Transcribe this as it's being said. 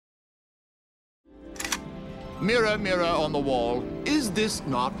Mirror, mirror on the wall, is this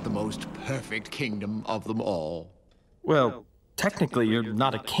not the most perfect kingdom of them all? Well, technically, you're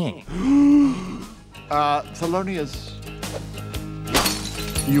not a king. Thelonious,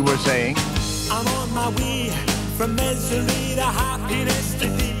 you were saying? I'm on my way from misery to happiness to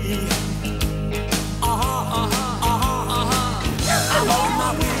thee. I'm on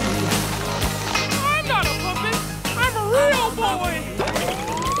my way. I'm not a puppet. I'm a real boy.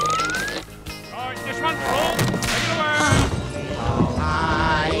 All right, this one's full. Take it away.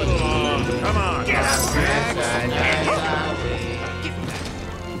 Come on. Get up,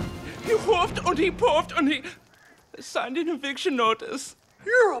 He huffed and he puffed and he signed an eviction notice.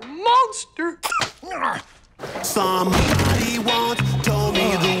 You're a monster. Somebody once told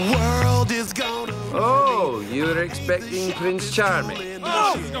me the world is gonna. Oh, you were expecting Prince Charming.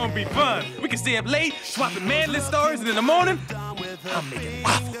 Oh, it's gonna be fun. We can stay up late, swapping manly stories, and in the morning, I'm making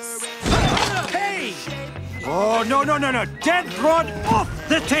waffles. Hey! Oh, no. Dead broad off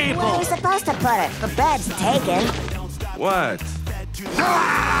the table. Where are we supposed to put it? The bed's taken. What?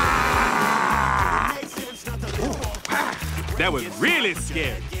 That was really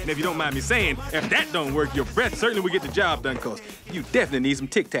scary. And if you don't mind me saying, if that don't work, your breath certainly will get the job done, cause you definitely need some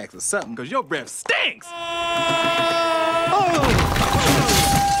Tic Tacs or something, cause your breath stinks.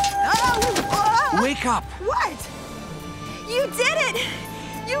 Wake up. What? You did it!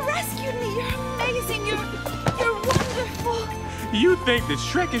 You rescued me. You're amazing. You're wonderful. You think that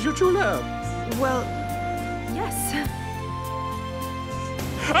Shrek is your true love? Well, yes.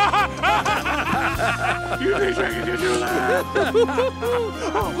 You think Shrek is your true love?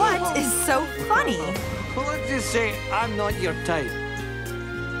 What is so funny? Well, let's just say I'm not your type.